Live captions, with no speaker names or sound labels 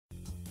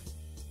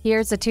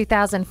Here's a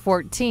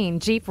 2014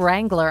 Jeep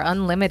Wrangler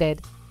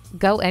Unlimited.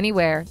 Go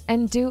anywhere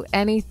and do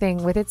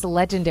anything with its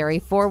legendary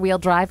four-wheel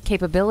drive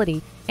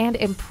capability and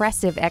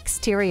impressive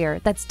exterior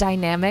that's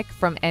dynamic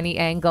from any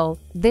angle.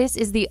 This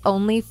is the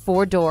only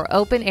four-door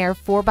open-air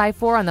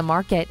 4x4 on the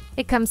market.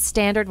 It comes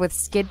standard with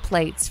skid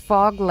plates,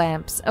 fog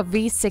lamps, a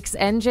V6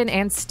 engine,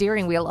 and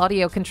steering wheel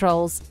audio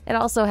controls. It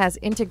also has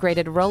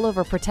integrated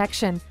rollover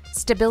protection,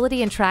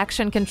 stability and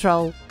traction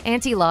control,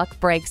 anti-lock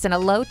brakes, and a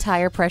low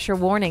tire pressure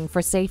warning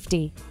for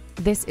safety.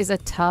 This is a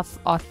tough,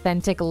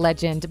 authentic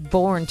legend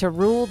born to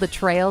rule the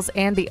trails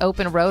and the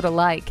open road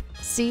alike.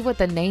 See what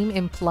the name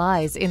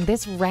implies in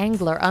this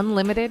Wrangler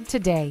Unlimited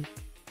today.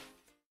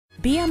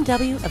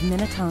 BMW of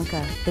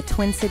Minnetonka, the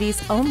Twin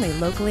Cities' only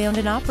locally owned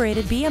and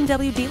operated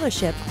BMW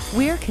dealership.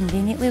 We're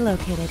conveniently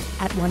located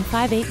at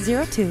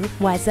 15802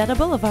 Wayzata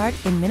Boulevard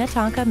in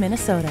Minnetonka,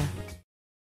 Minnesota.